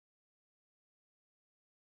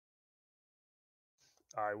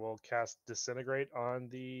I will cast Disintegrate on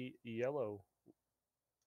the yellow.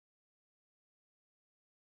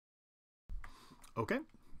 Okay.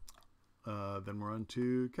 Then we're on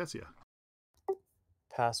to Kessia.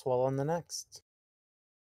 Pass wall on the next.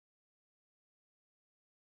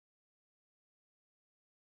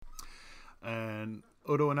 And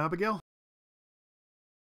Odo and Abigail?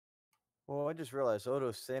 Well, I just realized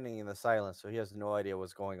Odo's standing in the silence, so he has no idea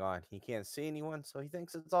what's going on. He can't see anyone, so he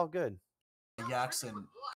thinks it's all good. Yaxon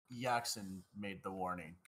made the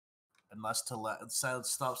warning. Unless silence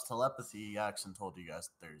stops telepathy, Yaxon told you guys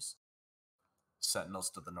that there's sentinels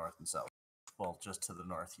to the north and south. Well, just to the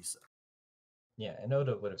north, he said. Yeah, and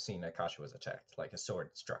Odo would have seen Akasha was attacked, like a sword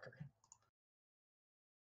struck her.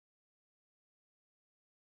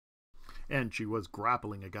 And she was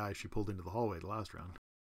grappling a guy she pulled into the hallway the last round.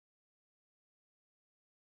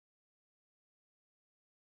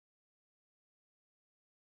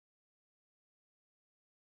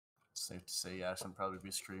 Safe to say Yaxon probably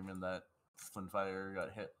be screaming that Flinfire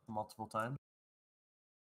got hit multiple times.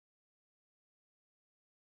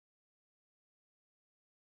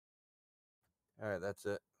 Alright, that's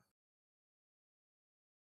it.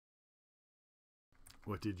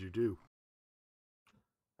 What did you do?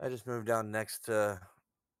 I just moved down next to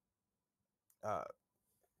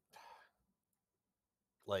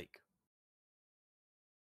Lake.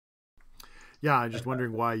 Yeah, I'm just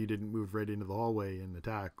wondering why you didn't move right into the hallway and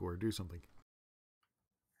attack or do something.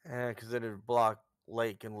 Because it would block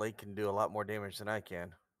Lake, and Lake can do a lot more damage than I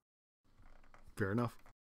can. Fair enough.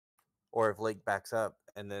 Or if Lake backs up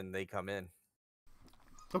and then they come in.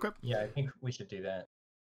 Okay. Yeah, I think we should do that.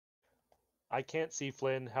 I can't see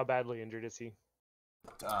Flynn. How badly injured is he?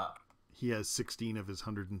 He has 16 of his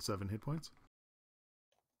 107 hit points.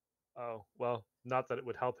 Oh, well, not that it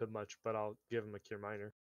would help him much, but I'll give him a Cure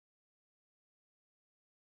Minor.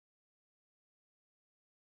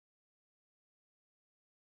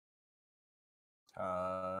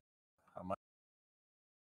 How much?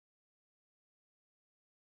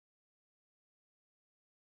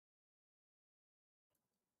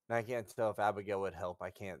 And I can't tell if Abigail would help. I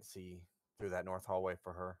can't see through that north hallway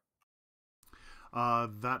for her.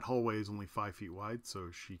 That hallway is only 5 feet wide,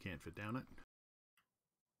 so she can't fit down it.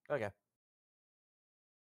 Okay.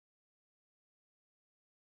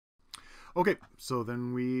 Okay, so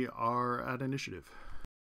then we are at initiative.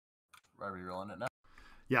 Are we rolling it now?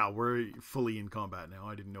 Yeah, we're fully in combat now.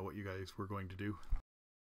 I didn't know what you guys were going to do.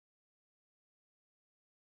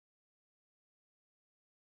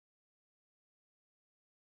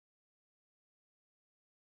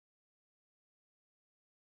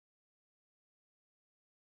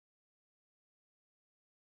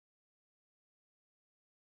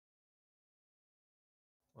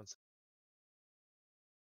 Once.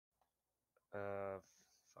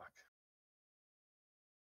 Fuck.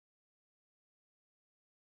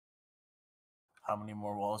 How many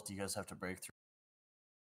more walls do you guys have to break through?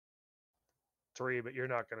 3, but you're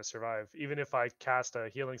not going to survive. Even if I cast a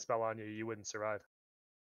healing spell on you, you wouldn't survive.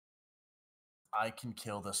 I can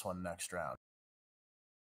kill this one next round.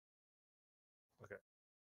 Okay.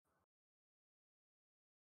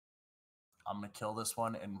 I'm going to kill this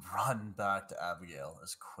one and run back to Abigail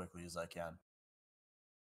as quickly as I can.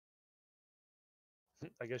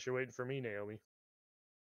 I guess you're waiting for me, Naomi.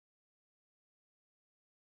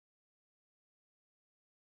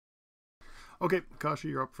 Okay, Kasha,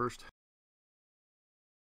 you're up first.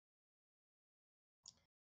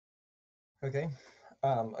 Okay.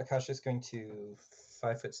 Akasha is going to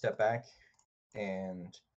 5-foot step back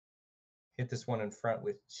and hit this one in front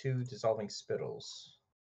with 2 dissolving spittles.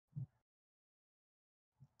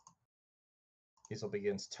 These will be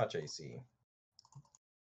against touch AC.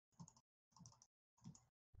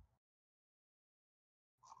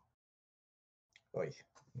 Oy,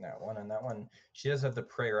 that one and that one. She does have the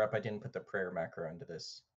prayer up. I didn't put the prayer macro into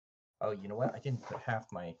this. Oh, you know what? I didn't put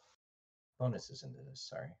half my bonuses into this.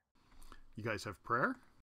 Sorry. You guys have prayer?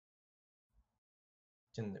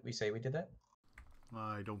 Didn't we say we did that?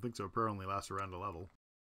 I don't think so. Prayer only lasts around a level.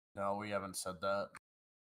 No, we haven't said that.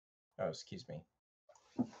 Oh, excuse me.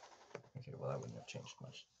 Okay, well, that wouldn't have changed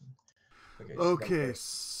much. Okay,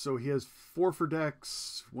 so he has 4 for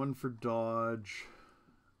dex, 1 for dodge,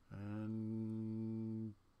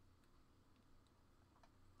 and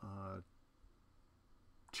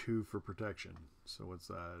 2 for protection. So what's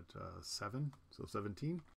that? 7? So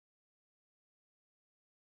 17?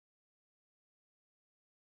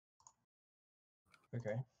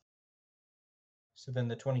 Okay. So then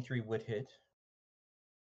the 23 would hit.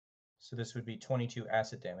 So this would be 22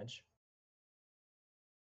 acid damage.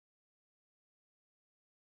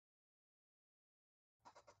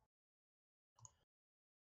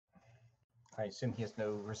 I assume he has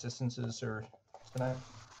no resistances or tonight.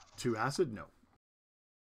 To acid, no.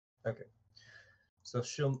 Okay. So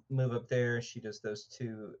she'll move up there. She does those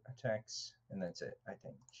 2 attacks, and that's it. I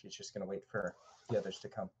think she's just gonna wait for the others to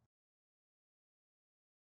come.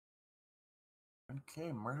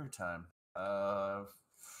 Okay, murder time. I'm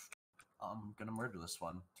gonna murder this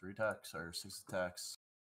one. 3 attacks or 6 attacks.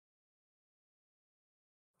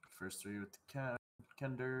 First 3 with the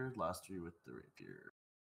Kender, last 3 with the rapier.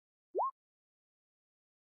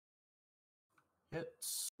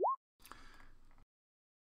 Hits.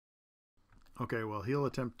 Okay, well, he'll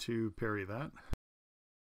attempt to parry that.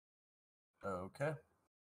 Okay.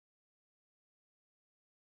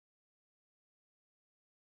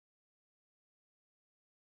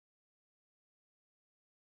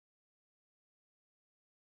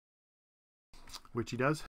 Which he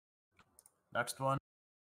does. Next one.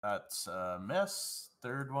 That's a miss.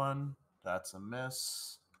 Third one. That's a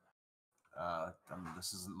miss.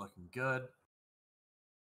 This isn't looking good.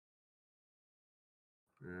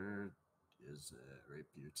 Where is it?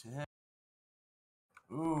 Rapier to him.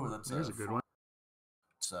 Ooh, that's There's a good one.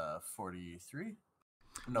 It's 43.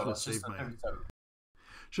 No, Should've that's just saved a my- 37.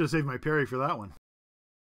 Should have saved my parry for that one.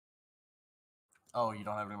 Oh, you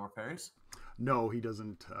don't have any more parries? No, he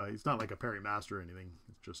doesn't. He's not like a parry master or anything.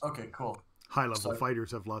 It's just Okay, cool. high-level So-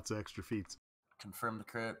 fighters have lots of extra feats. Confirm the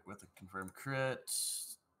crit with a confirmed crit.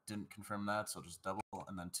 Didn't confirm that, so just double,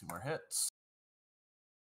 and then 2 more hits.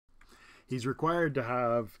 He's required to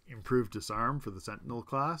have improved disarm for the sentinel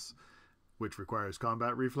class, which requires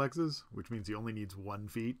combat reflexes, which means he only needs 1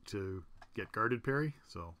 feat to get guarded parry,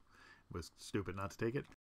 so it was stupid not to take it.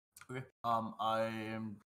 Okay. I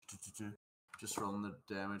am just rolling the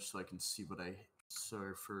damage so I can see what I.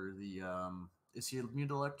 Sorry for the. Is he immune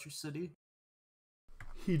to electricity?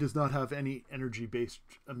 He does not have any energy-based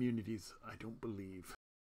immunities, I don't believe.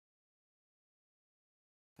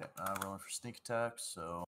 Okay, rolling for sneak attack,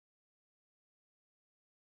 so.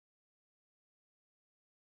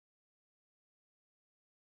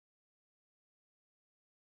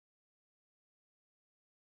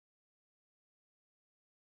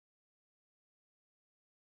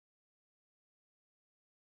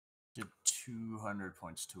 Did 200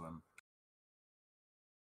 points to him.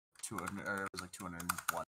 200, or it was like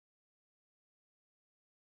 201.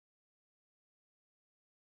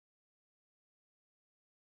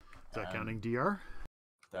 Is that And counting DR?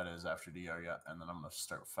 That is after DR, yeah. And then I'm going to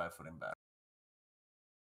start with 5-footing back.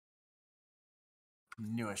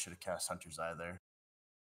 Knew I should have cast Hunter's Eye there.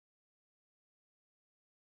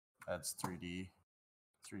 Adds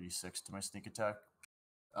 3d6 to my sneak attack.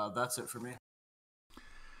 That's it for me.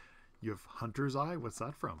 You have Hunter's Eye? What's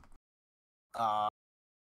that from?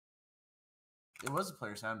 It was a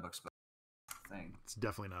player's handbook spell thing. It's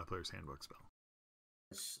definitely not a player's handbook spell.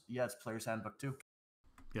 Yeah, it's player's handbook too.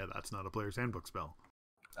 Yeah, that's not a player's handbook spell.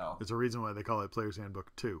 Oh, There's a reason why they call it player's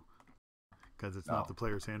handbook 2. Because it's not the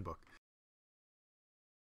player's handbook.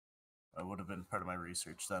 it would have been part of my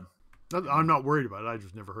research then. I'm not worried about it. I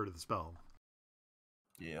just never heard of the spell.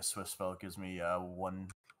 Yeah, Swift spell gives me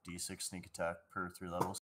 1d6 sneak attack per 3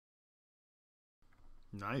 levels.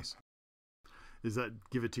 Nice. Does that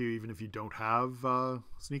give it to you even if you don't have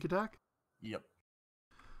sneak attack? Yep.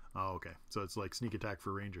 Oh, okay. So it's like sneak attack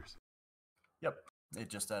for rangers. Yep. It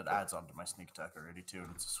just adds on to my sneak attack already too, and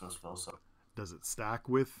it's a Swift spell, so Does it stack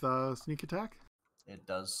with sneak attack? it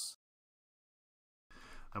does.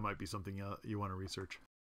 That might be something you want to research.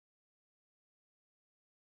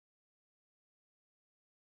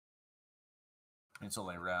 It's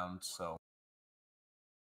only a round, so.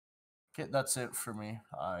 Okay, that's it for me.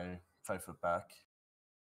 I 5 foot back.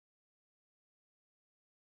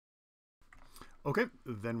 Okay,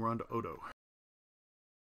 then we're on to Odo.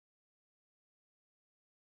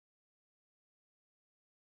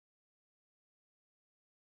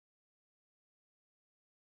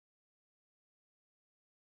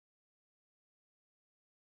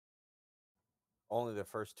 Only the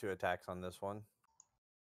first 2 attacks on this one.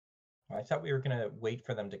 I thought we were gonna wait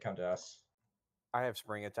for them to come to us. I have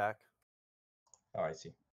spring attack. Oh, I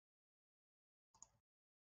see.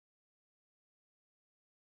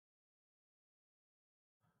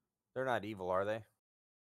 They're not evil, are they?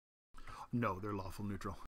 No, they're lawful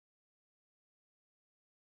neutral.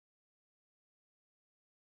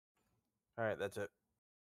 All right, that's it.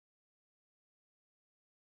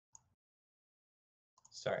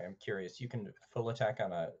 Sorry, I'm curious. You can full attack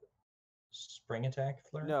on a spring attack,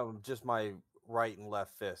 Fleur? No, just my right and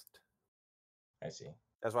left fist. I see.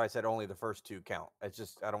 That's why I said only the first 2 count. It's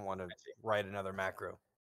just I don't want to see. write another macro.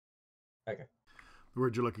 Okay. The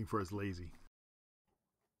word you're looking for is lazy.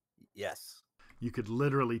 Yes. You could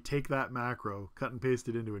literally take that macro, cut and paste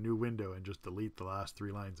it into a new window, and just delete the last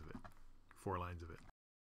 3 lines of it. 4 lines of it.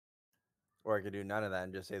 Or I could do none of that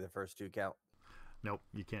and just say the first 2 count. Nope,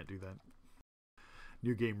 you can't do that.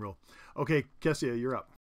 New game rule. Okay, Kessia, you're up.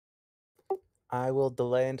 I will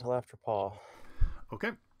delay until after Paul. Okay,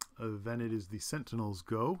 then it is the Sentinels'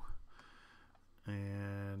 go.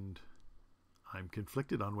 And I'm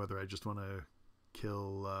conflicted on whether I just want to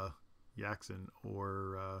kill Yaxon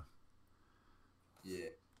or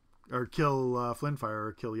kill Flynnfire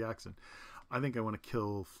or kill Yaxon. I think I want to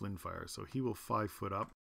kill Flynnfire, so he will 5 foot up.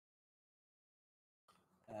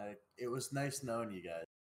 It was nice knowing you guys.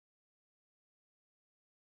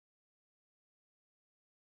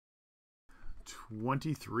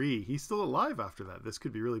 23. He's still alive after that. This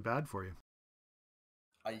could be really bad for you.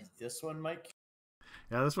 This one, Mike?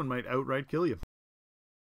 Yeah, this one might outright kill you.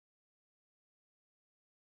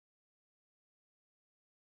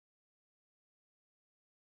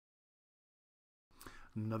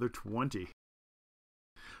 Another 20.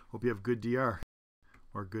 Hope you have good DR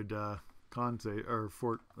or good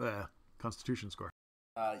Constitution score.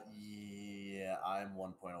 Yeah, I'm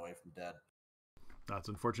 1 point away from dead. That's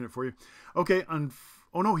unfortunate for you. Okay,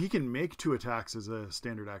 oh no, he can make 2 attacks as a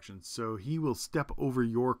standard action, so he will step over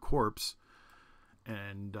your corpse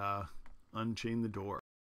and unchain the door.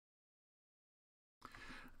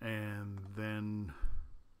 And then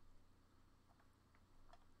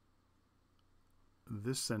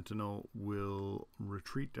this sentinel will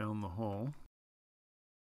retreat down the hall.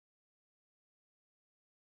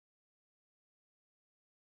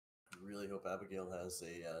 I really hope Abigail has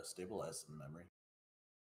a stabilized memory.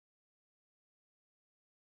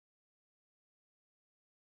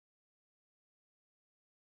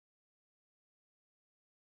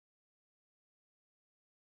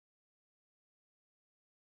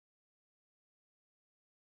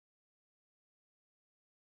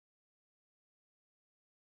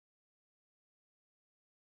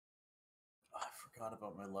 I forgot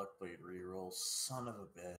about my luck blade reroll. Son of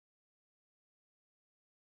a bitch.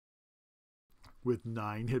 With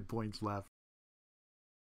 9 hit points left.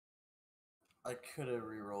 I could have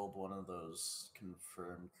rerolled one of those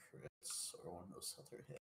confirmed crits or one of those other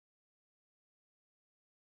hits.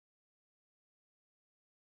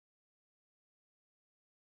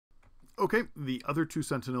 Okay, the other 2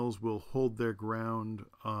 sentinels will hold their ground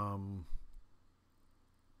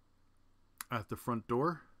at the front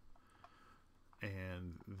door.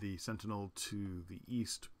 And the sentinel to the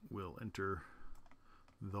east will enter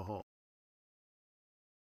the hall.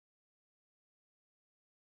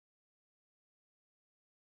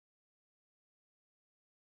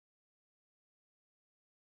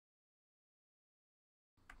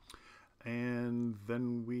 And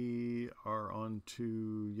then we are on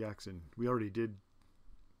to Yaxon. We already did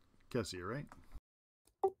Kessia, right?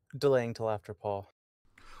 Delaying till after Paul.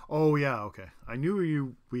 Oh yeah, okay. I knew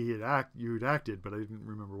you'd acted, but I didn't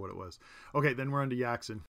remember what it was. Okay, then we're on to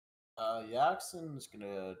Yaxon. Yaxon's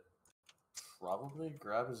gonna probably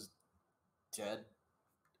grab his dead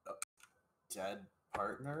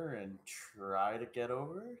partner and try to get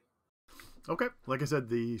over. Okay, like I said,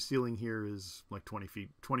 the ceiling here is like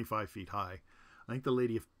 25 feet high. I think the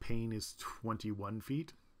Lady of Pain is 21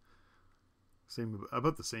 feet.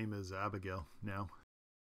 About the same as Abigail now.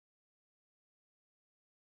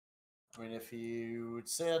 I mean, if he would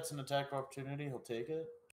say it's an attack opportunity, he'll take it.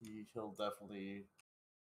 He'll definitely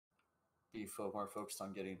be more focused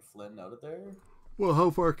on getting Flynn out of there. Well, how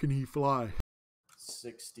far can he fly?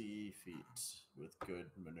 60 feet with good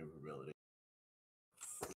maneuverability.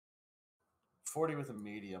 40 with a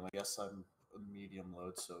medium. I guess I'm a medium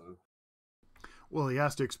load, so... Well, he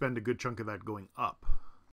has to expend a good chunk of that going up.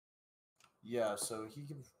 Yeah, so he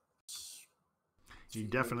can... He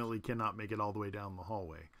definitely cannot make it all the way down the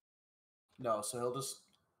hallway. No, so he'll just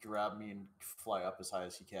grab me and fly up as high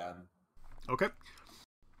as he can. Okay.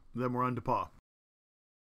 Then we're on to Paw.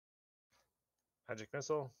 Magic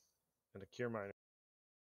Missile and a Cure Minor.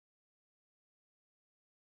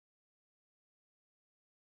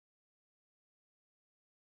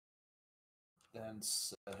 And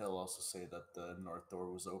he'll also say that the north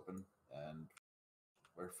door was open and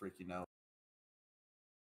we're freaking out.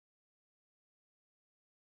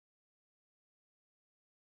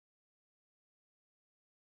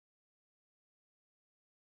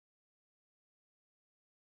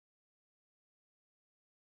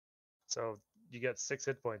 So you get 6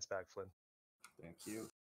 hit points back, Flynn. Thank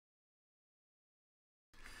you.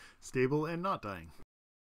 Stable and not dying.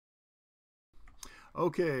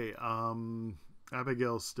 Okay,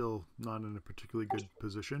 Abigail's still not in a particularly good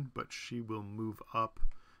position, but she will move up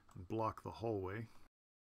and block the hallway.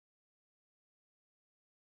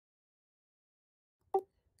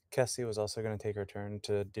 Cassie was also going to take her turn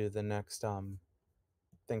to do the next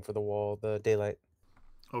thing for the wall, the daylight.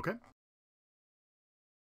 Okay.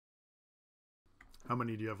 How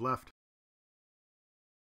many do you have left?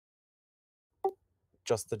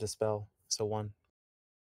 Just the dispel, so 1.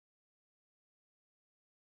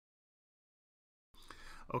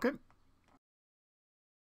 Okay.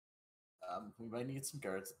 We might need some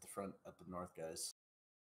guards at the front, at the north, guys.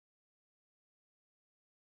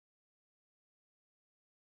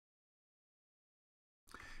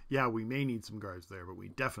 Yeah, we may need some guards there, but we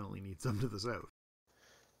definitely need some to the south.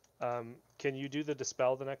 Can you do the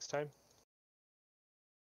dispel the next time?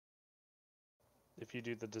 If you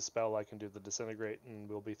do the dispel, I can do the disintegrate, and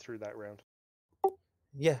we'll be through that round.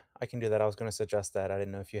 Yeah, I can do that. I was going to suggest that. I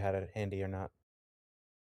didn't know if you had it handy or not.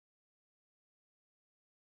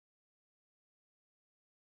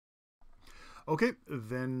 Okay,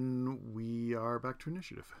 then we are back to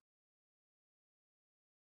initiative.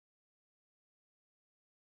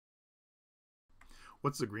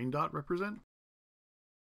 What's the green dot represent?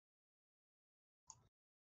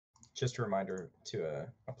 Just a reminder to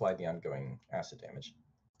apply the ongoing acid damage.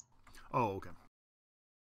 Oh,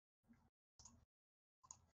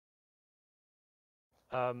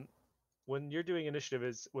 okay. When you're doing initiative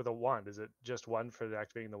is with a wand, is it just 1 for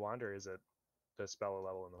activating the wand, or is it the spell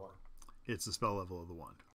level in the wand? It's the spell level of the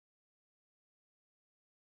wand.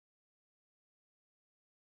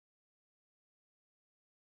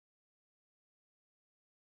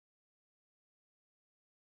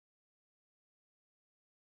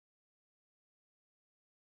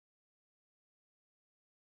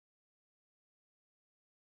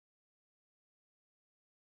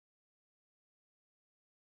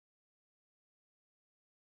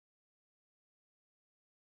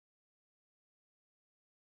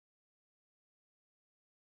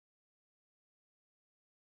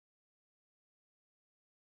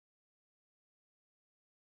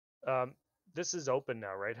 This is open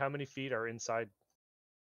now, right? How many feet are inside?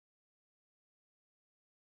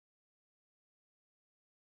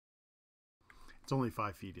 It's only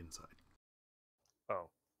 5 feet inside. Oh.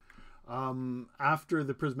 After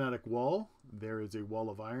the prismatic wall, there is a wall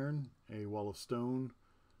of iron, a wall of stone,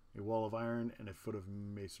 a wall of iron, and a foot of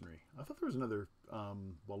masonry. I thought there was another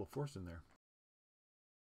wall of force in there.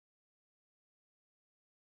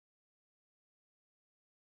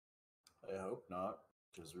 I hope not,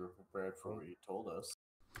 because we were prepared for what you told us.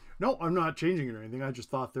 No, I'm not changing it or anything. I just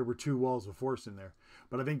thought there were 2 walls of force in there.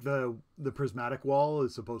 But I think the prismatic wall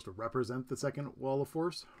is supposed to represent the second wall of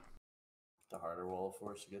force. The harder wall of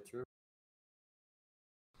force to get through.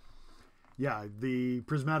 Yeah, the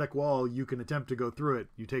prismatic wall, you can attempt to go through it.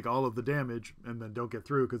 You take all of the damage and then don't get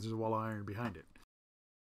through because there's a wall of iron behind it.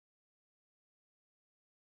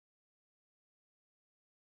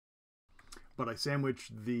 But I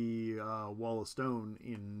sandwiched the wall of stone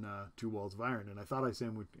in 2 walls of iron, and I thought I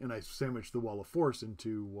sandwiched the wall of force in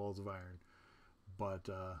 2 walls of iron. But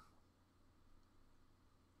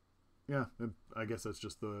yeah, I guess that's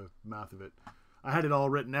just the math of it. I had it all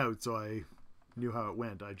written out, so I knew how it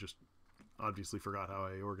went. I just obviously forgot how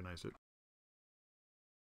I organized it.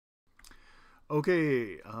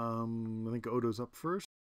 Okay, I think Odo's up first.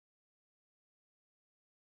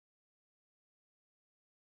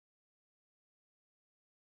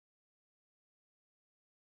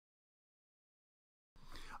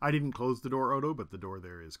 I didn't close the door, Odo, but the door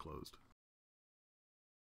there is closed.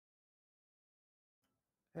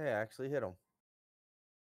 Hey, I actually hit him.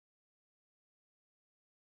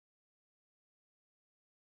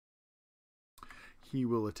 He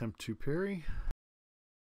will attempt to parry.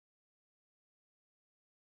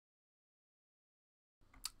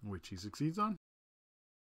 Which he succeeds on.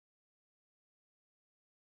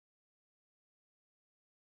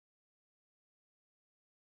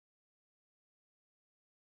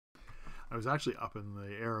 I was actually up in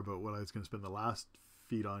the air about what I was going to spend the last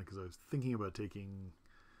feat on because I was thinking about taking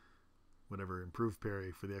whatever improved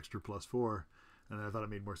parry for the extra +4, and I thought it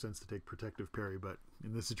made more sense to take protective parry, but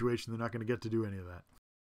in this situation they're not going to get to do any of that.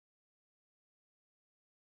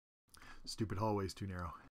 Stupid hallway's too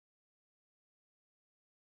narrow.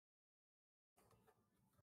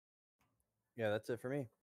 Yeah, that's it for me.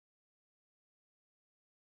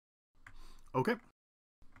 Okay.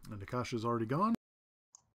 And Akasha's already gone.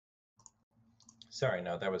 Sorry,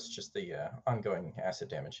 no, that was just the ongoing acid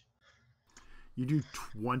damage. You do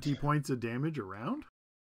 20 points of damage a round?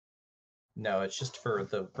 No, it's just for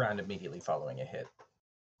the round immediately following a hit.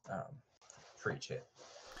 For each hit.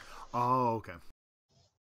 Oh, okay.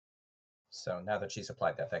 So now that she's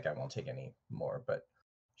applied that, that guy won't take any more, but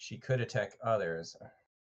she could attack others. I'm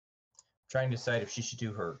trying to decide if she should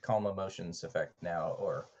do her calm emotions effect now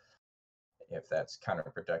or if that's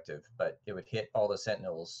counterproductive, but it would hit all the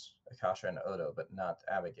sentinels, Akasha and Odo, but not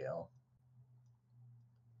Abigail.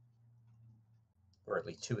 Or at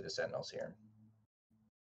least 2 of the sentinels here.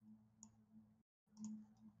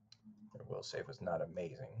 Their will save was not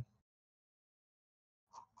amazing.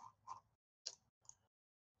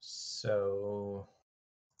 So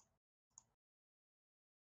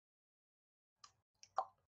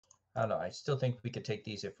I don't know. I still think we could take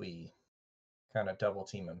these if we kind of double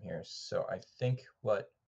team them here. So I think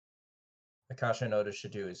what Akasha and Oda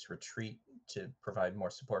should do is retreat to provide more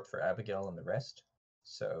support for Abigail and the rest.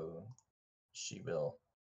 So she will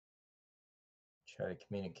try to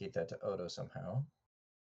communicate that to Odo somehow.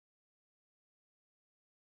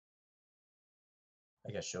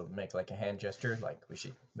 I guess she'll make like a hand gesture, like we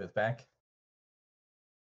should move back.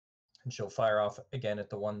 And she'll fire off again at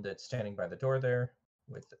the one that's standing by the door there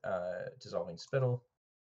with dissolving spittle.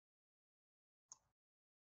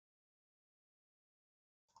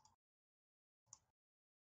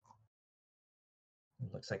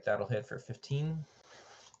 It looks like that'll hit for 15.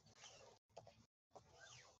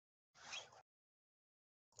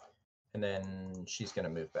 And then she's going to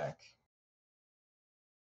move back.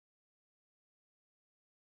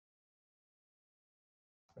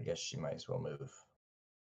 I guess she might as well move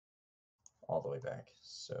all the way back.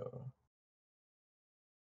 So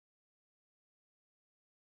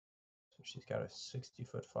she's got a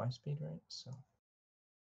 60-foot fly speed, right? So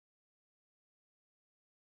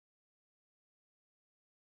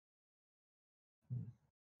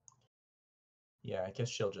yeah, I guess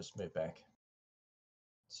she'll just move back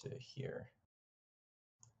to here.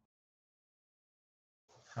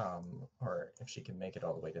 Or if she can make it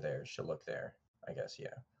all the way to there, she'll look there, I guess, yeah.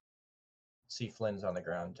 See Flynn's on the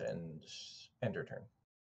ground and end her turn.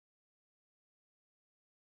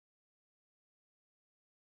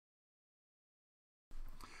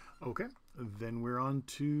 Okay, then we're on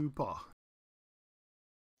to Paw.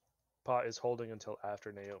 Paw is holding until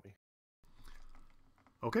after Naomi.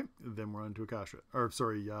 Okay, then we're on to Akasha. Or,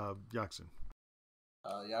 sorry, Yaxon.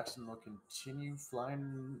 Yaxon will continue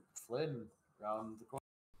flying Flynn around the corner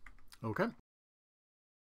Okay.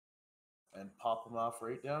 and pop him off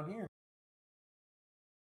right down here.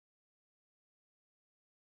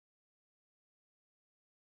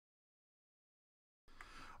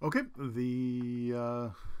 Okay,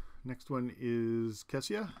 the next one is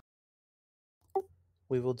Kessia.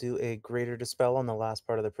 We will do a greater dispel on the last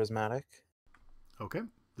part of the prismatic. Okay,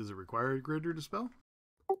 does it require a greater dispel?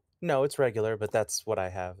 No, it's regular, but that's what I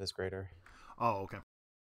have is greater. Oh, okay.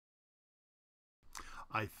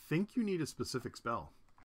 I think you need a specific spell.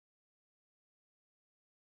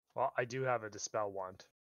 Well, I do have a dispel wand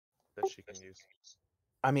that she can use.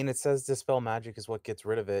 I mean, it says dispel magic is what gets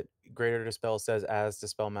rid of it. Greater dispel says as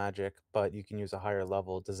dispel magic, but you can use a higher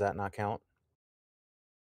level. Does that not count?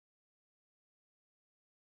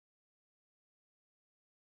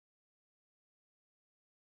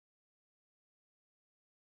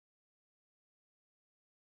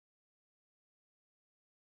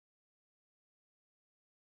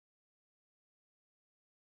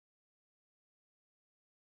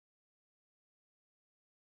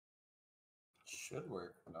 Should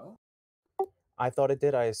work, no? I thought it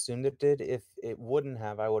did. I assumed it did. If it wouldn't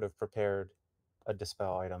have, I would have prepared a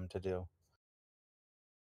dispel item to do.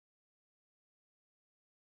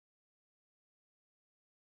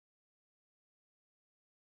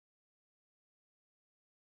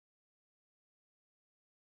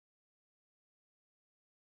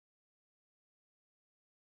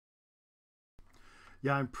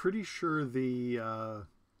 Yeah, I'm pretty sure the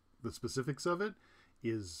specifics of it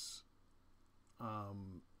is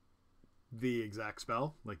the exact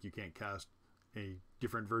spell. Like, you can't cast a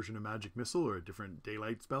different version of Magic Missile or a different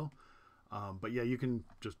daylight spell. But yeah, you can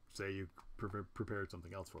just say you prepared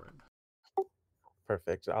something else for it.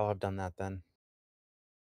 Perfect. I'll have done that then.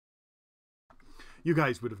 You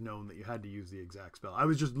guys would have known that you had to use the exact spell. I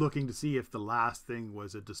was just looking to see if the last thing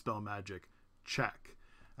was a Dispel Magic check,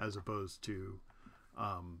 as opposed to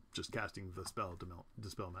just casting the spell to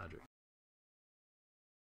Dispel Magic.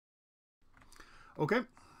 Okay,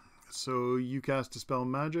 so you cast Dispel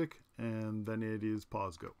Magic, and then it is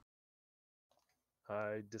Paw's go.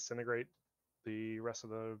 I disintegrate the rest of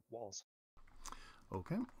the walls.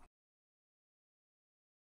 Okay.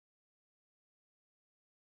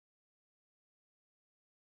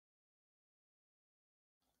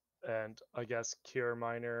 And I guess Cure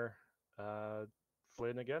Minor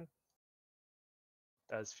Flynn again.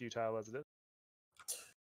 As futile as it is.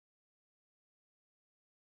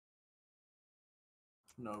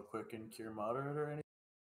 No Quicken, Cure Moderate or anything?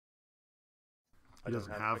 He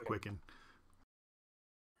doesn't have Quicken.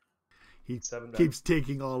 He 7 keeps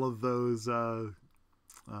taking all of those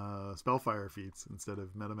Spellfire feats instead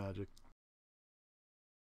of meta magic.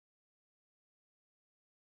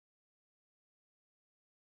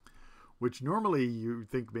 Which normally you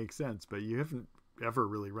think makes sense, but you haven't ever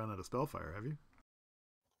really run out of Spellfire, have you?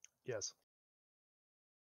 Yes.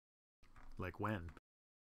 Like when?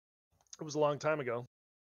 It was a long time ago,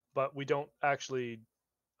 but we don't actually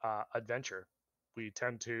adventure. We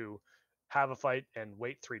tend to have a fight and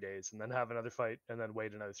wait 3 days, and then have another fight and then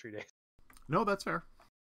wait another 3 days. No, that's fair.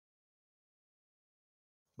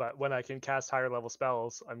 But when I can cast higher level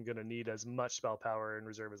spells, I'm going to need as much spell power in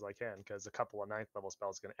reserve as I can, because a couple of 9th level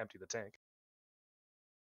spells is going to empty the tank.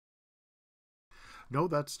 No,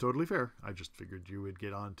 that's totally fair. I just figured you would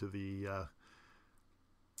get on to the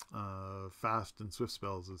fast and swift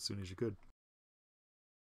spells as soon as you could.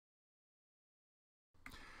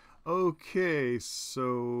 Okay,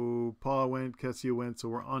 so Paula went, Cassia went, so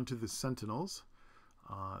we're on to the sentinels.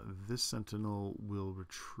 This sentinel will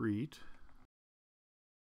retreat.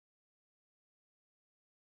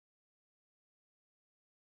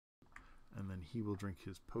 And then he will drink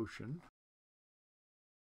his potion.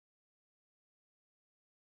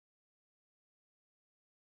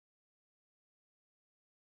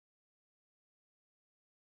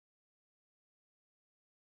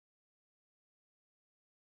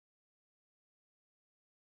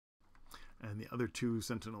 And the other 2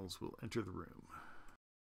 sentinels will enter the room.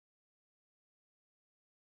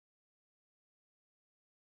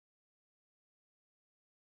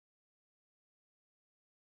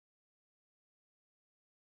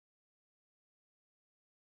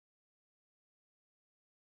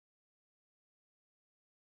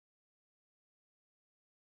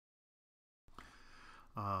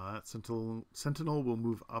 That sentinel will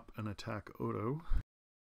move up and attack Odo.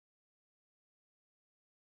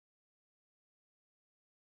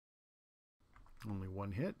 Only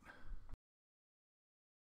 1 hit.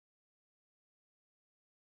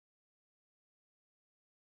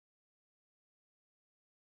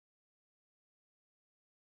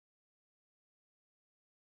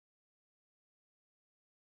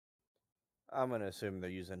 I'm gonna assume they're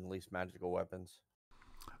using least magical weapons.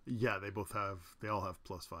 Yeah, they all have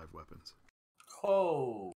 +5 weapons.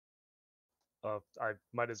 Oh, I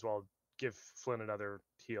might as well give Flynn another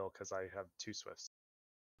heal because I have 2 swifts.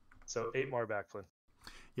 So 8 more back, Flynn.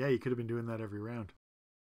 Yeah, you could have been doing that every round.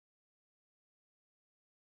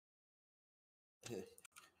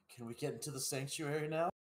 can we get into the sanctuary now?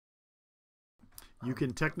 You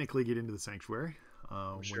can technically get into the sanctuary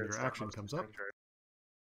when Sure, your it's not action most comes up. sanctuary.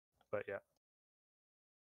 But yeah.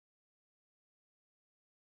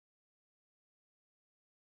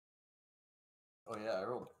 Oh yeah, I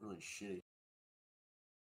rolled really shitty.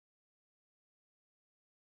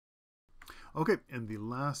 Okay, and the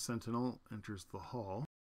last sentinel enters the hall.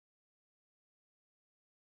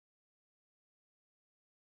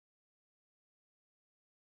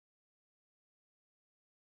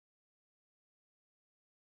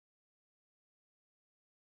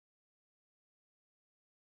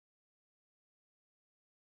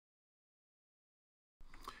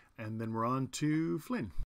 And then we're on to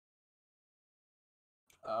Flynn.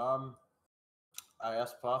 I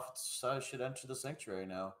asked prophets I should enter the sanctuary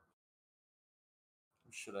now.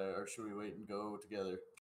 Should we wait and go together?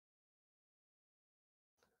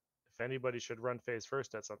 If anybody should run phase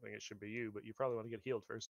first at something, it should be you, but you probably want to get healed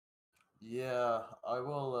first. Yeah, I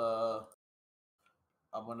will.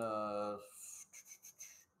 I'm gonna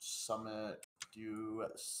summon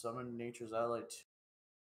Nature's Ally.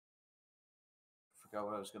 Forgot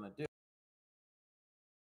what I was gonna do.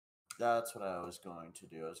 That's what I was going to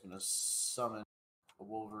do. I was gonna summon a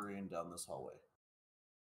Wolverine down this hallway.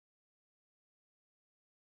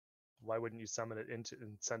 Why wouldn't you summon it into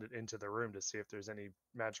and send it into the room to see if there's any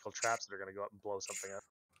magical traps that are going to go up and blow something up?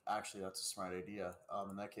 Actually, that's a smart idea.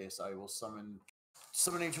 In that case, I will summon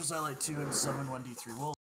Nature's Ally 2 and summon 1d3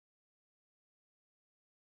 wolves.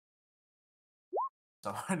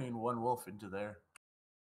 Summoning 1 wolf into there.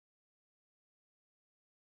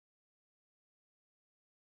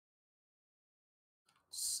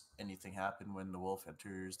 Anything happen when the wolf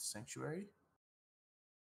enters the sanctuary?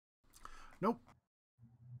 Nope.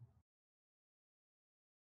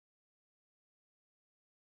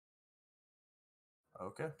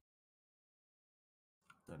 Okay.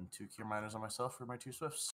 Then 2 cure miners on myself for my 2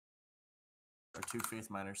 swifts. Or 2 faith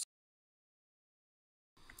miners.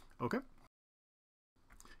 Okay.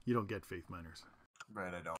 You don't get faith miners.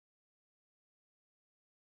 Right, I don't.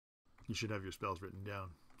 You should have your spells written down,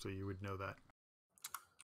 so you would know that.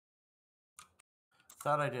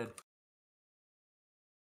 Thought I did.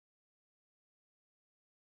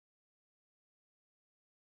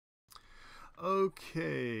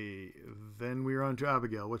 Okay, then we're on to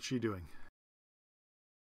Abigail. What's she doing?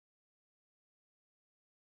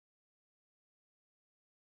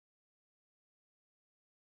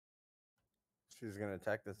 She's gonna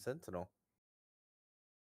attack the sentinel.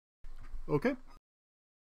 Okay.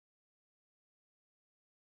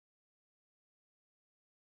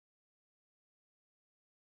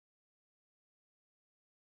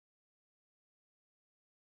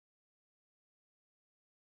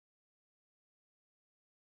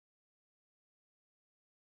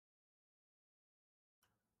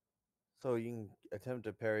 So you can attempt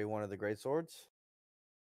to parry one of the great swords.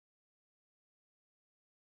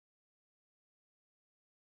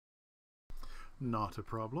 Not a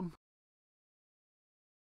problem.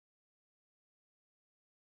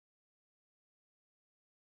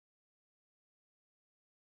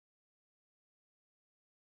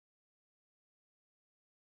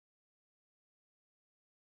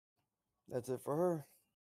 That's it for her.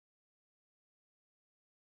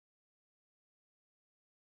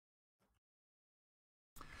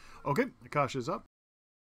 Okay, Akasha's up.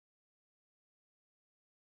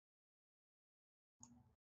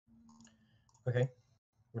 Okay.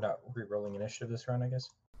 We're not re-rolling initiative this round, I guess.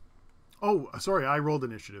 Oh, sorry, I rolled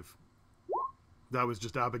initiative. That was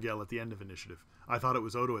just Abigail at the end of initiative. I thought it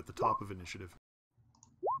was Odo at the top of initiative.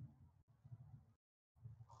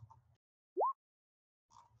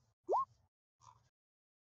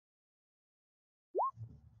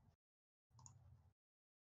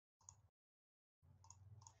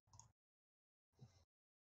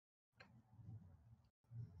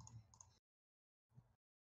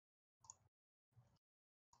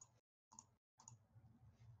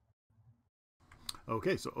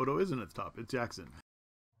 Okay, so Odo isn't at the top. It's Jackson.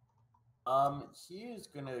 He is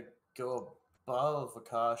gonna go above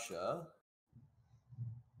Akasha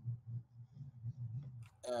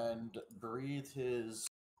and breathe his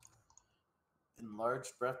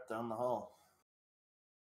enlarged breath down the hall.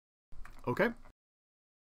 Okay.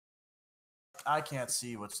 I can't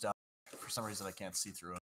see what's down. For some reason, I can't see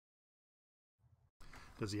through it.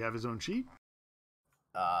 Does he have his own sheet?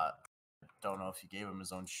 Don't know if you gave him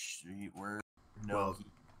his own sheet. No,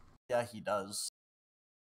 Well- he does.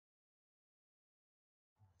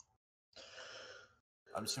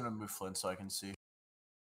 I'm just gonna move Flint so I can see.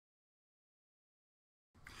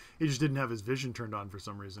 He just didn't have his vision turned on for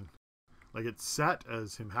some reason. Like, it's set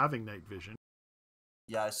as him having night vision.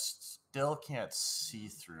 Yeah, I still can't see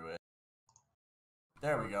through it.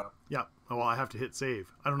 There we go. Yeah. Oh, well, I have to hit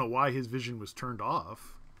save. I don't know why his vision was turned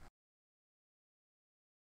off.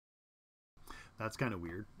 That's kind of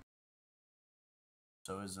weird.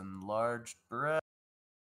 So his enlarged breath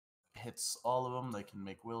hits all of them. They can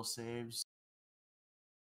make will saves.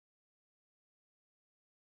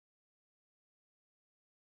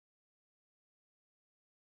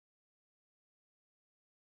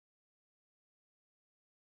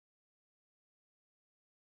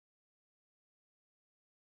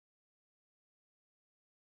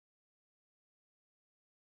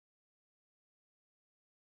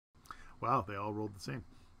 Wow, they all rolled the same.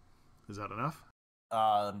 Is that enough?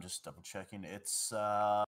 I'm just double checking. It's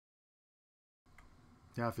Half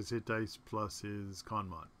his hit dice plus his con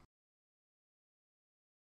mod.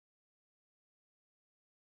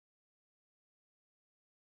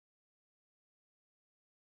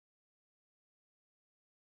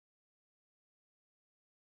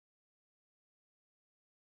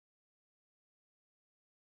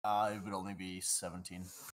 it would only be 17,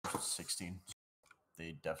 16.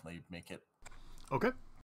 They definitely make it. Okay.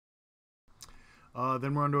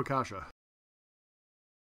 Then we're on to Akasha.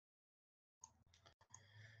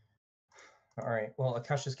 All right. Well,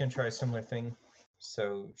 Akasha's going to try a similar thing.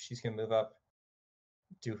 So she's going to move up,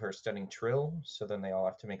 do her stunning trill. So then they all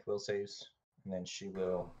have to make will saves. And then she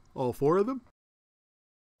will... All four of them?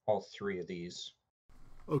 All three of these.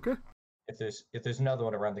 Okay. If there's another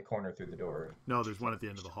one around the corner through the door. No, there's one at the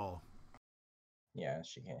end of the hall. Yeah,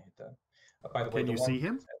 she can't hit that. By the way, Can you see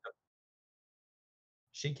him?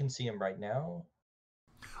 She can see him right now.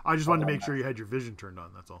 I just wanted to make sure you had your vision turned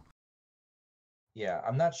on, that's all. Yeah,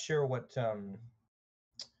 I'm not sure what her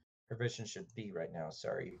vision should be right now,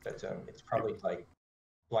 sorry. But it's probably like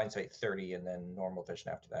blind sight 30 and then normal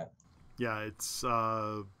vision after that. Yeah, it's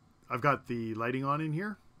I've got the lighting on in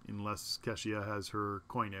here. Unless Keshia has her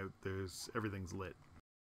coin out, everything's lit.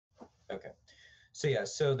 Okay. So yeah,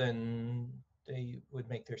 so then they would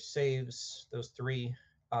make their saves, those three.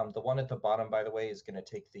 The one at the bottom, by the way, is going to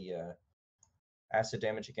take the acid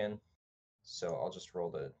damage again. So I'll just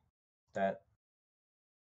roll that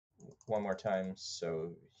one more time.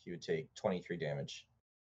 So he would take 23 damage.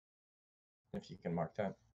 If you can mark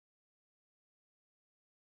that.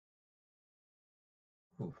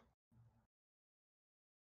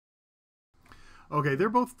 Okay, they're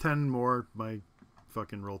both 10 more. My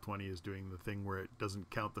fucking roll 20 is doing the thing where it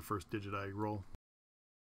doesn't count the first digit I roll.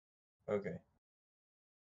 Okay.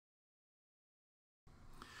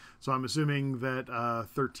 So I'm assuming that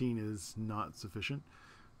 13 is not sufficient.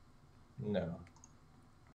 No.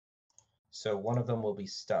 So one of them will be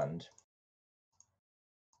stunned.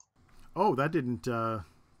 Oh, that didn't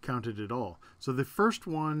count it at all. So the first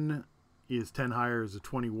one is 10 higher, is a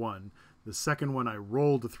 21. The second one I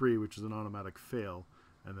rolled a 3, which is an automatic fail.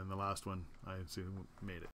 And then the last one, I assume,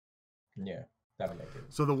 made it. Yeah, that'll make it.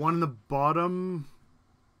 So the one in the bottom,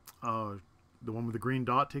 the one with the green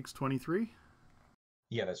dot takes 23?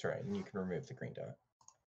 Yeah, that's right. And you can remove the green dot.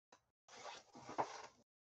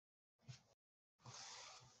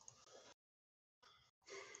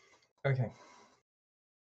 Okay.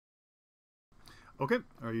 Okay,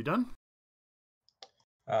 are you done?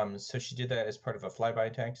 So she did that as part of a flyby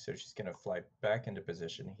attack, so she's going to fly back into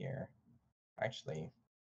position here. Actually,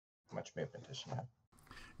 how much movement does she have?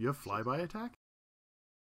 You have flyby attack?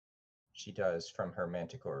 She does from her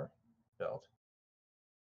Manticore build.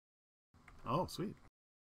 Oh, sweet.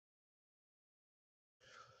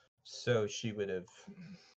 So she would have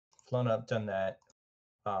flown up, done that.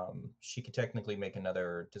 She could technically make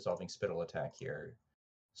another dissolving spittle attack here,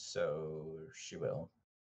 so she will.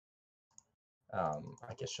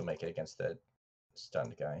 I guess she'll make it against the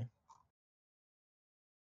stunned guy.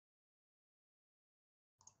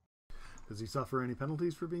 Does he suffer any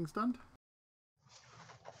penalties for being stunned?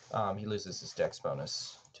 He loses his dex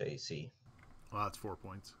bonus to AC. Well, that's 4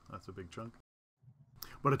 points. That's a big chunk.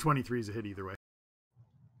 But a 23 is a hit either way.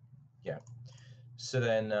 Yeah. So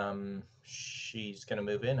then she's going to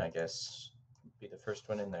move in, I guess. Be the first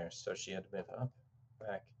one in there. So she had to move up,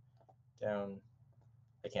 back, down.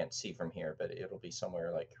 I can't see from here, but it'll be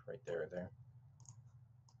somewhere like right there or there.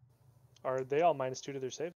 Are they all -2 to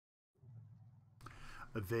their save?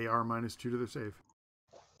 They are -2 to their save.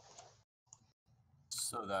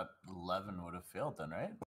 So that 11 would have failed then,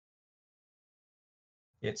 right?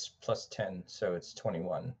 It's plus 10, so it's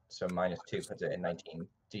 21. So -2 puts it at 19.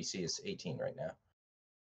 DC is 18 right now.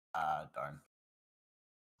 Darn.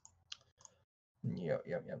 Yep.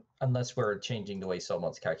 Unless we're changing the way soul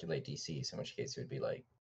mods calculate DCs, in which case it would be like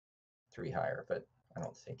 3 higher, but I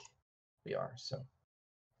don't think we are. So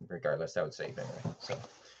regardless, that would save anyway. So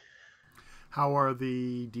How are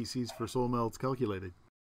the DCs for soul melds calculated?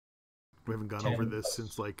 We haven't gone over this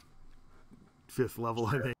since like 5th level,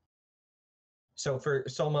 I think. So for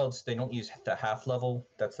soul melds, they don't use the half level.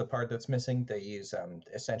 That's the part that's missing. They use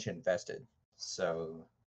Ascension Vested. So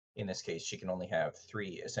in this case, she can only have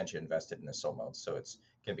 3 Ascension Vested in the soul meld. So it's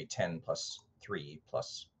going to be 10 plus 3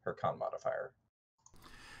 plus her con modifier.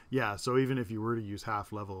 Yeah, so even if you were to use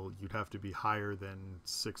half level, you'd have to be higher than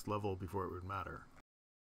 6th level before it would matter.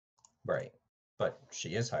 Right. But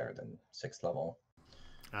she is higher than 6th level.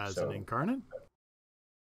 As an incarnate?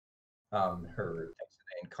 Her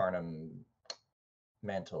Incarnum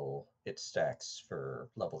mantle, it stacks for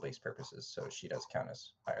level-based purposes, so she does count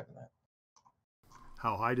as higher than that.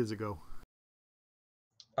 How high does it go?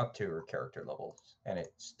 Up to her character levels, and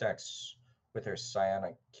it stacks with her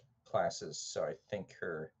psionic classes, so I think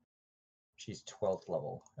she's 12th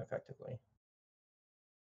level, effectively.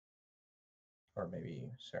 Or maybe,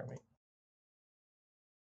 sorry, wait.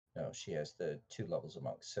 No, she has the 2 levels of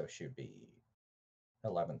monks, so she would be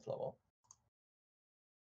 11th level.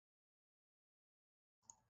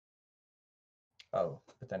 Oh,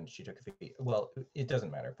 but then she took a feat. Well, it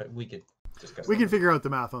doesn't matter, but we could discuss. We can figure out the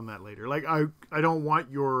math on that later. Like, I don't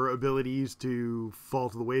want your abilities to fall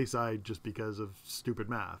to the wayside just because of stupid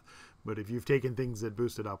math. But if you've taken things that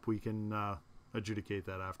boost it up, we can adjudicate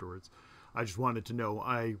that afterwards. I just wanted to know.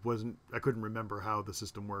 I couldn't remember how the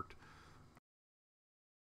system worked.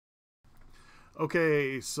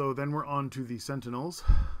 Okay, so then we're on to the sentinels.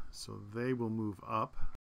 So they will move up.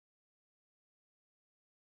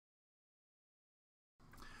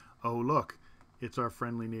 Oh, look, it's our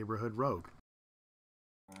friendly neighborhood rogue.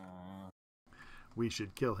 We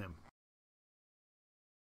should kill him.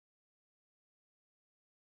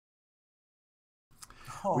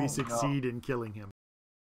 We succeed in killing him.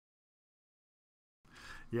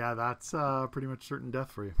 Yeah, that's pretty much certain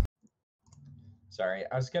death for you. Sorry,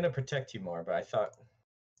 I was going to protect you more, but I thought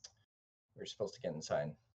we were supposed to get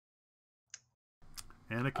inside.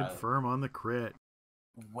 And a confirm on the crit.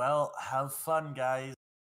 Well, have fun, guys.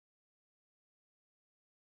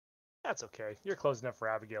 That's okay. You're close enough for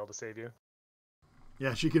Abigail to save you.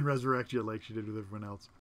 Yeah, she can resurrect you like she did with everyone else.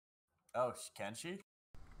 Oh, can she?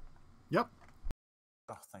 Yep.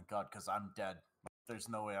 Oh, thank God, because I'm dead. There's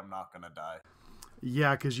no way I'm not going to die.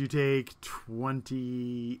 Yeah, because you take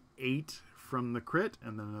 28 from the crit,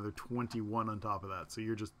 and then another 21 on top of that. So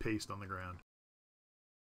you're just paced on the ground.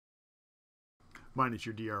 Minus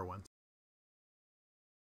your DR ones.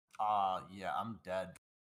 Yeah, I'm dead.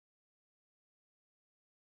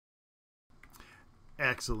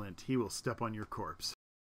 Excellent. He will step on your corpse.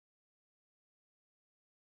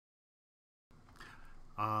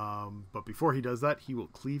 But before he does that, he will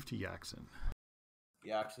cleave to Yaxon.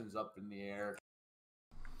 Yaxon's up in the air.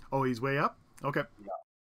 Oh, he's way up? Okay. Yeah.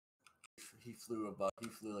 He flew above. He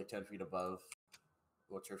flew like 10 feet above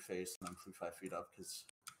what's her face, and then flew 5 feet up because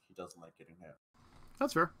he doesn't like getting hit.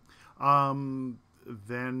 That's fair.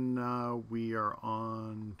 Then we are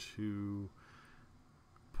on to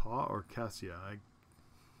Paw or Cassia. I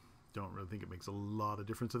don't really think it makes a lot of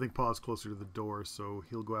difference. I think Paw's closer to the door, so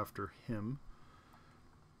he'll go after him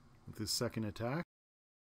with his second attack.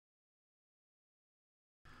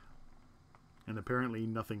 And apparently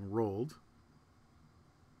nothing rolled.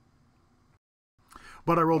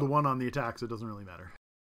 But I rolled a 1 on the attack, so it doesn't really matter.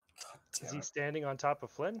 Is he standing on top of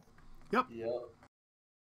Flynn? Yep.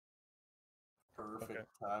 Perfect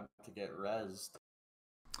time to get rezzed.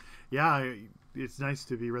 Yeah, it's nice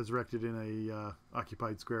to be resurrected in a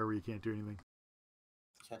occupied square where you can't do anything.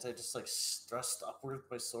 Can't I just like thrust upward with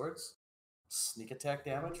my swords? Sneak attack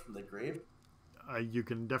damage from the grave? You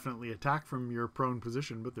can definitely attack from your prone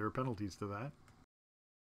position, but there are penalties to that.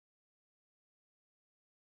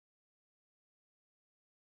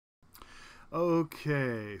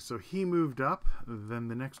 Okay, so he moved up. Then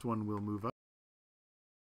the next one will move up.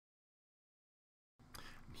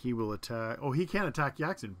 He will attack... Oh, he can't attack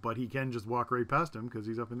Yaxon, but he can just walk right past him because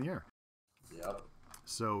he's up in the air. Yep.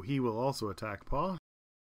 So he will also attack Paw.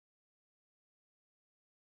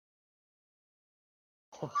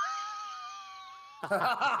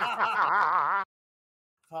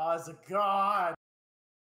 Paw's a god.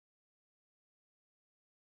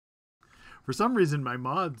 For some reason, my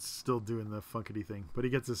mod's still doing the funkity thing, but he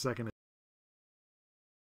gets a second.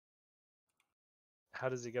 How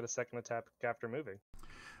does he get a second attack after moving?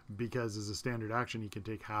 Because as a standard action, he can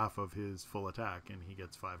take half of his full attack, and he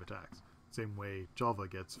gets 5 attacks. Same way Jalva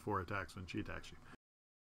gets 4 attacks when she attacks you.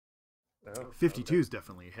 Oh, 52 is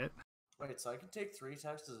definitely a hit. Wait, so I can take 3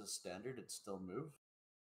 attacks as a standard and still move?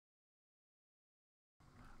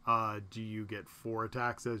 Do you get 4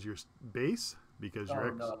 attacks as your base? Because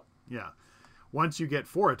you're no. Yeah. Once you get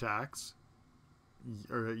 4 attacks,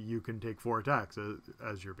 you can take 4 attacks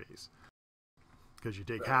as your base. Because you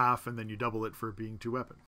take half and then you double it for being 2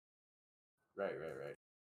 weapon. Right.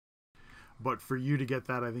 But for you to get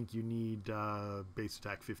that, I think you need base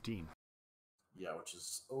attack 15. Yeah, which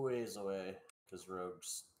is a ways away because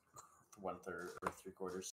rogues 1/3 or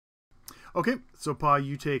 3/4. Okay, so Pa,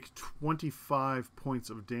 you take 25 points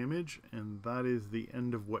of damage, and that is the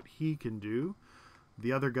end of what he can do.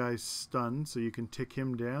 The other guy's stunned, so you can tick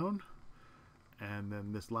him down. And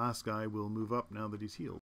then this last guy will move up now that he's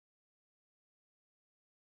healed.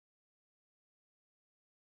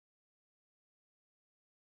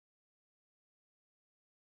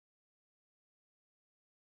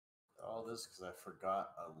 All this because I forgot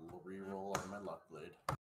a reroll on my luck blade.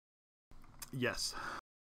 Yes.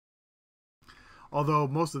 Although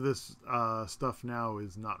most of this stuff now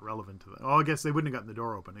is not relevant to that. Oh, I guess they wouldn't have gotten the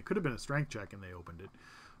door open. It could have been a strength check and they opened it.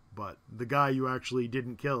 But the guy you actually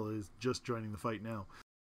didn't kill is just joining the fight now.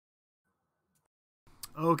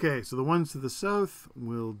 Okay, so the ones to the south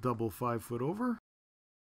will double 5 foot over.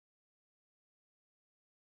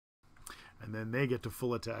 And then they get to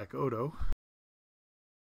full attack Odo.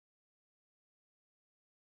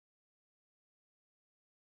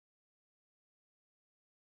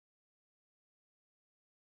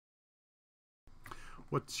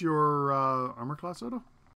 What's your armor class, Odo?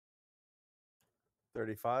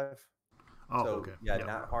 35. Oh, So, okay. yeah, Yep.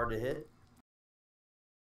 not hard to hit.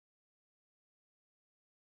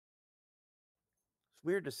 It's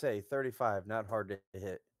weird to say 35, not hard to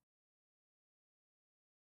hit.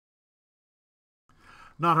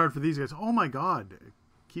 Not hard for these guys. Oh my god. It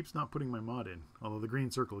keeps not putting my mod in. Although the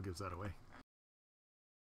green circle gives that away.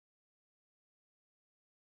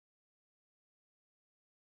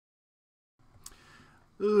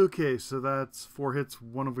 Okay, so that's 4 hits,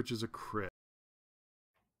 one of which is a crit.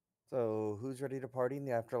 So, who's ready to party in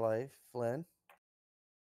the afterlife? Flynn?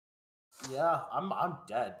 Yeah, I'm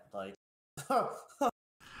dead. Like,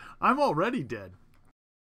 I'm already dead.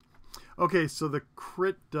 Okay, so the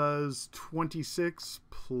crit does 26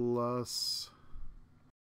 plus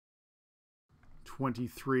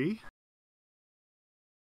 23.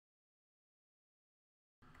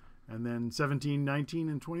 And then 17, 19,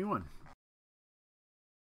 and 21.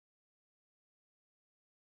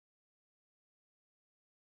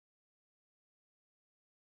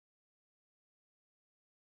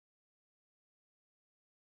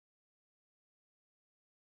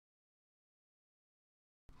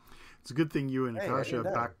 It's a good thing you and Hey, I Akasha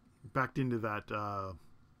didn't die. backed into that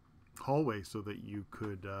hallway so that you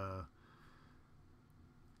could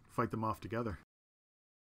fight them off together.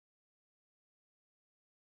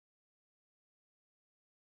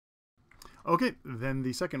 Okay, then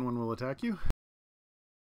the second one will attack you.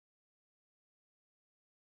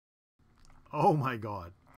 Oh my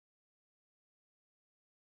god.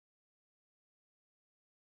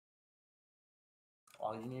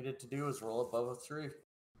 All you needed to do is roll above a 3.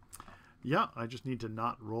 Yeah, I just need to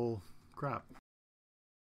not roll crap.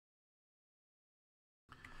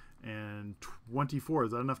 And 24,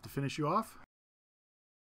 is that enough to finish you off?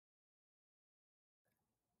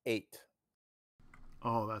 8.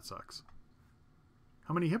 Oh, that sucks.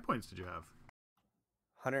 How many hit points did you have?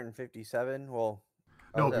 157. Well,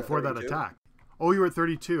 I No, was at before that 32. attack. Oh, you were at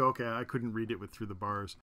 32. Okay, I couldn't read it through the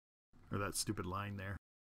bars. Or that stupid line there.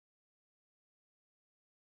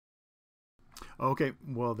 Okay,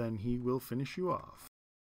 well then he will finish you off.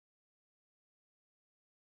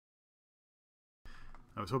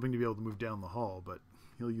 I was hoping to be able to move down the hall, but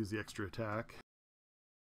he'll use the extra attack.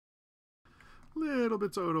 Little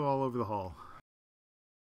bits of Odo all over the hall.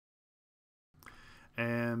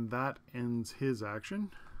 And that ends his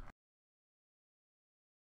action.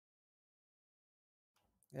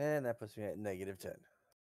 And that puts me at -10.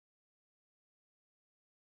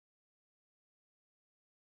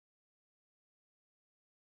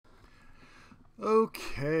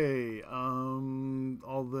 Okay,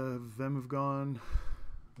 all of them have gone.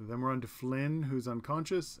 Then we're on to Flynn, who's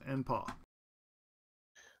unconscious, and Paw.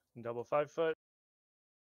 Double 5 foot.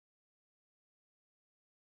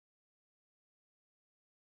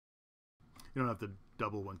 You don't have to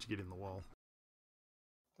double once you get in the wall.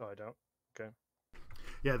 Oh, I don't. Okay.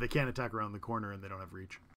 Yeah, they can't attack around the corner and they don't have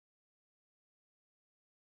reach.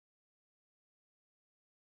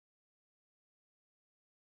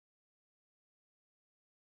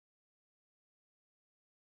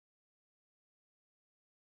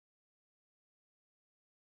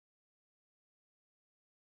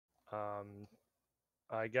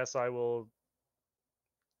 I guess I will.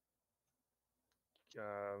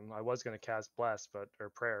 I was going to cast bless, or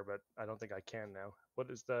prayer, but I don't think I can now. What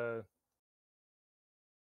is the?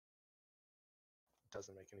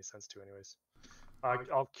 Doesn't make any sense to, anyways.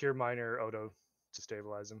 I'll cure minor Odo to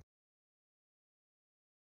stabilize him.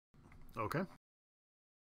 Okay.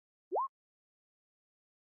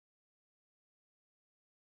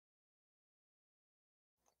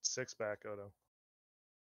 Six back Odo.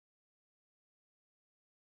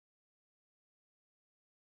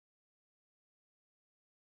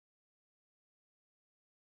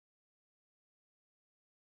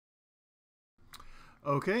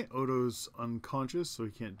 Okay, Odo's unconscious, so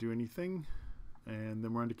he can't do anything. And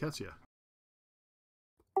then we're on to Kessia.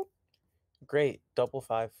 Great, double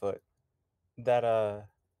 5 foot. That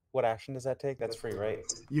what action does that take? That's free, right?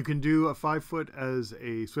 You can do a 5 foot as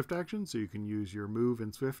a swift action, so you can use your move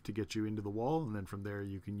and swift to get you into the wall, and then from there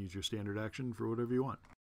you can use your standard action for whatever you want.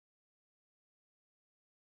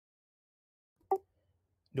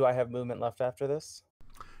 Do I have movement left after this?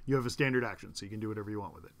 You have a standard action, so you can do whatever you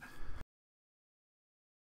want with it.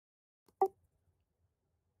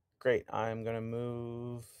 Great, I'm gonna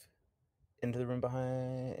move into the room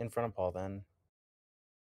in front of Paul then.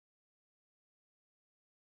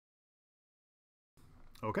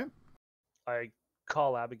 Okay. I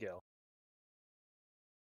call Abigail.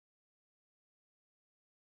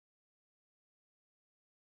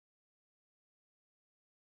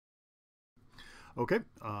 Okay.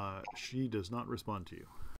 She does not respond to you.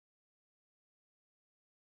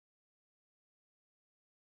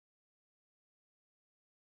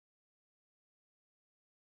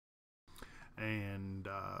 And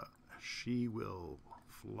she will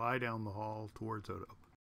fly down the hall towards Odo.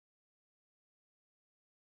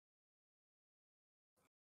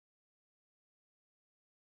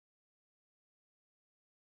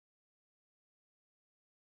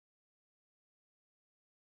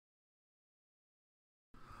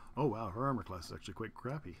 Oh wow, her armor class is actually quite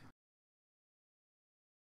crappy.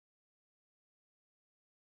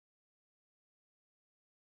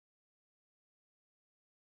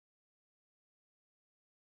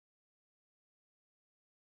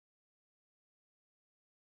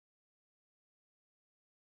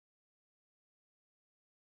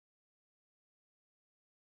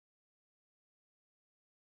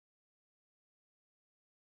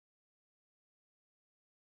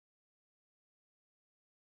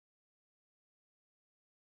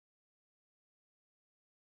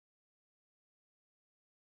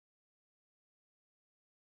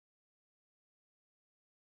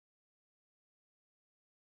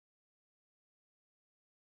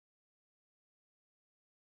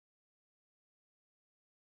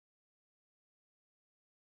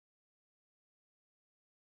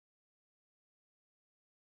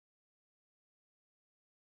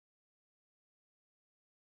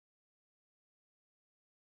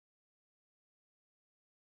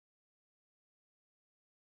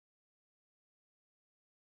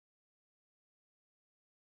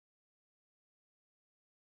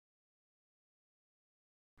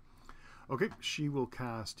 Okay, she will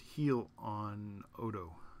cast Heal on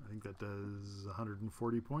Odo. I think that does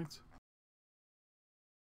 140 points.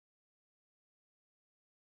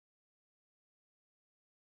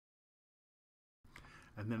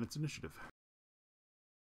 And then it's initiative.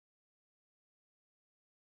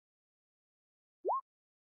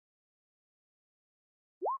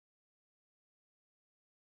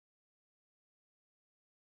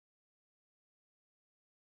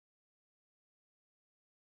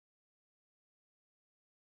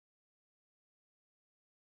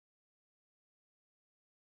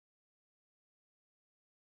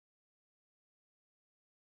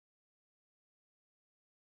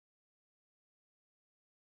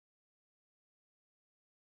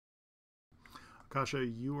 Akasha,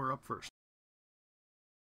 you are up first.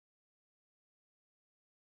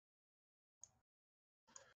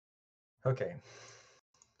 Okay.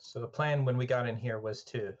 So the plan when we got in here was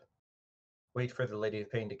to wait for the Lady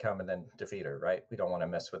of Pain to come and then defeat her, right? We don't want to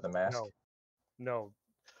mess with the mask. No.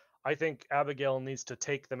 I think Abigail needs to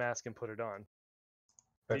take the mask and put it on.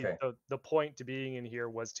 Okay. The point to being in here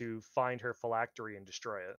was to find her phylactery and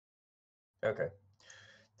destroy it. Okay.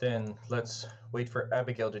 Then let's wait for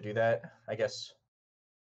Abigail to do that. I guess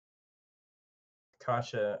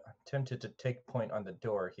Kasha tempted to take point on the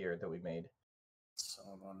door here that we made. So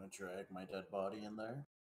I'm gonna drag my dead body in there.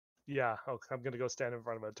 Yeah, I'm gonna go stand in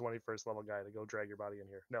front of a 21st level guy to go drag your body in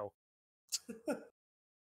here. No.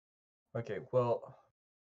 Okay, well,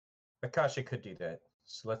 Akasha could do that.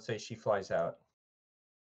 So let's say she flies out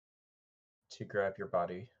to grab your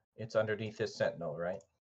body. It's underneath this sentinel, right?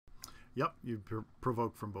 Yep, you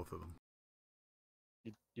provoke from both of them.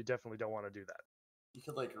 You definitely don't want to do that. You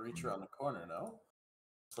could like reach around the corner, no?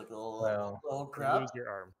 It's like a little, Well, little You grab. lose your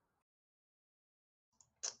arm.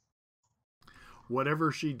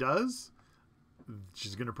 Whatever she does,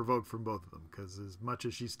 she's going to provoke from both of them, because as much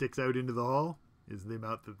as she sticks out into the hall is the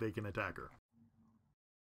amount that they can attack her.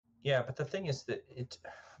 yeah, but the thing is that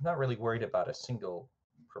I'm not really worried about a single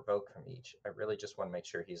provoke from each. I really just want to make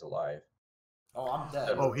sure he's alive. Oh, I'm dead.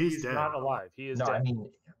 So- Oh, he's dead. not alive. He is No, dead.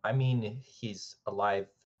 I mean he's alive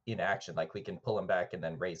in action. Like we can pull him back and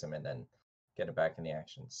then raise him and then get him back in the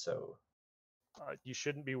action. So You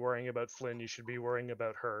shouldn't be worrying about Flynn. You should be worrying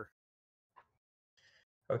about her.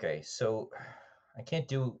 okay, so I can't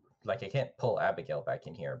pull Abigail back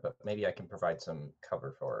in here, but maybe I can provide some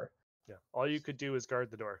cover for her. Yeah. All you could do is guard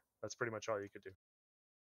the door. That's pretty much all you could do.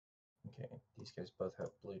 Okay, these guys both have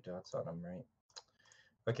blue dots on them, right?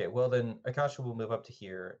 Okay, well then Akasha will move up to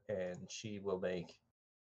here and she will make,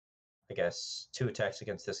 I guess, 2 attacks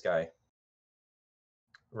against this guy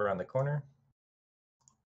around the corner.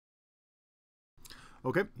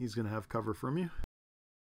 Okay, he's going to have cover from you.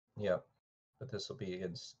 Yep, but this will be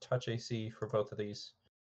against touch AC for both of these.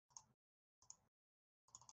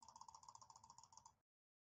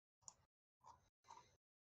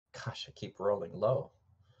 Gosh, I keep rolling low.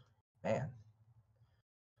 Man.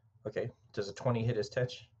 Okay, does a 20 hit his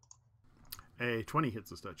touch? A 20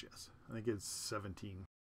 hits his touch, yes. I think it's 17.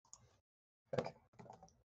 Okay.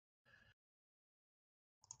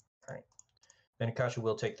 Alright. Then Akasha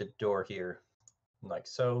will take the door here, like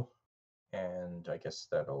so, and I guess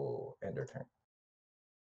that'll end her turn.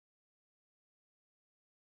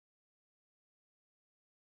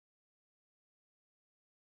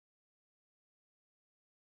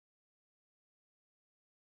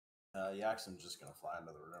 Yaxon's just gonna fly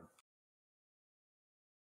into the room.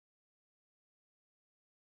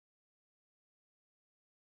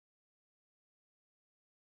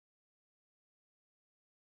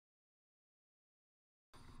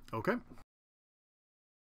 Okay.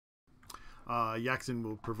 Yaxon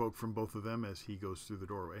will provoke from both of them as he goes through the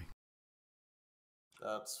doorway.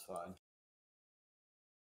 That's fine.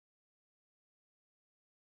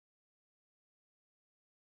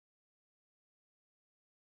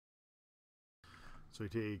 So he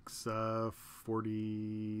takes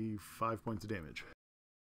 45 points of damage,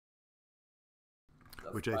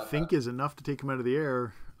 That's which I not think bad. is enough to take him out of the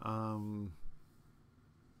air, because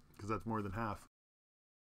that's more than half.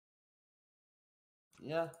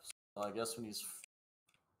 Yeah. Well, I guess when he's,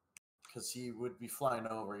 because he would be flying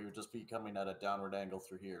over, he would just be coming at a downward angle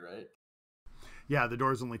through here, right? Yeah, the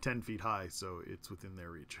door's only 10 feet high, so it's within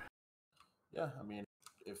their reach. Yeah. I mean,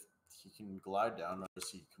 if he can glide down, or is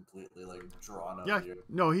he completely like drawn out Yeah, of the air?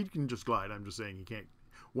 no, he can just glide. I'm just saying he can't.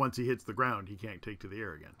 Once he hits the ground, he can't take to the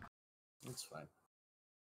air again. That's fine.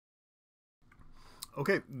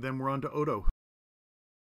 Okay, then we're on to Odo.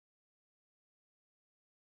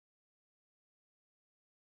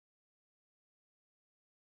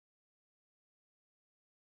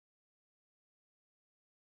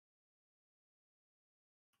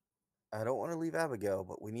 I don't want to leave Abigail,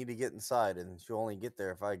 but we need to get inside, and she'll only get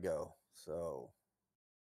there if I go. So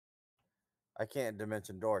I can't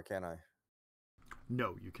dimension door, can I?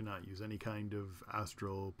 No, you cannot use any kind of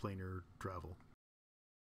astral planar travel.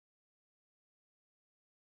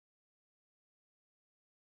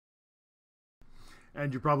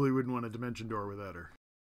 And you probably wouldn't want a dimension door without her.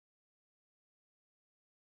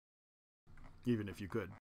 Even if you could.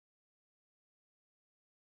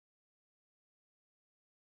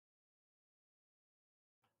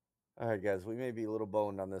 All right, guys, we may be a little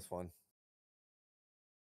boned on this one.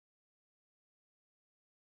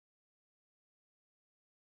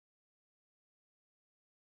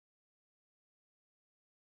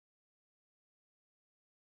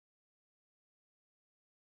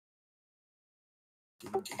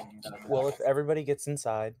 Well, if everybody gets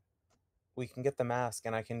inside, we can get the mask,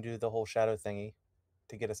 and I can do the whole shadow thingy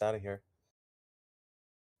to get us out of here.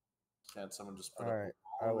 Can't someone just put All up right,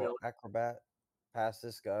 a I wall will wheel? acrobat past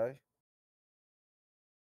this guy.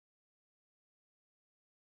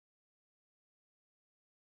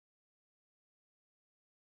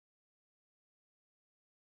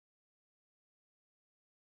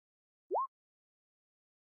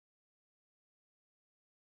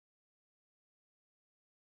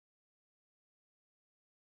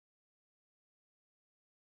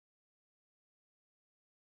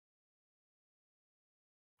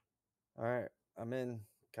 All right, I'm in,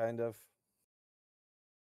 kind of.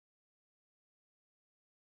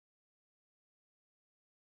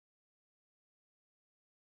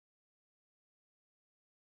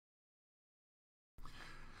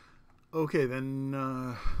 Okay, then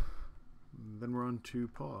we're on to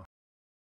Paw.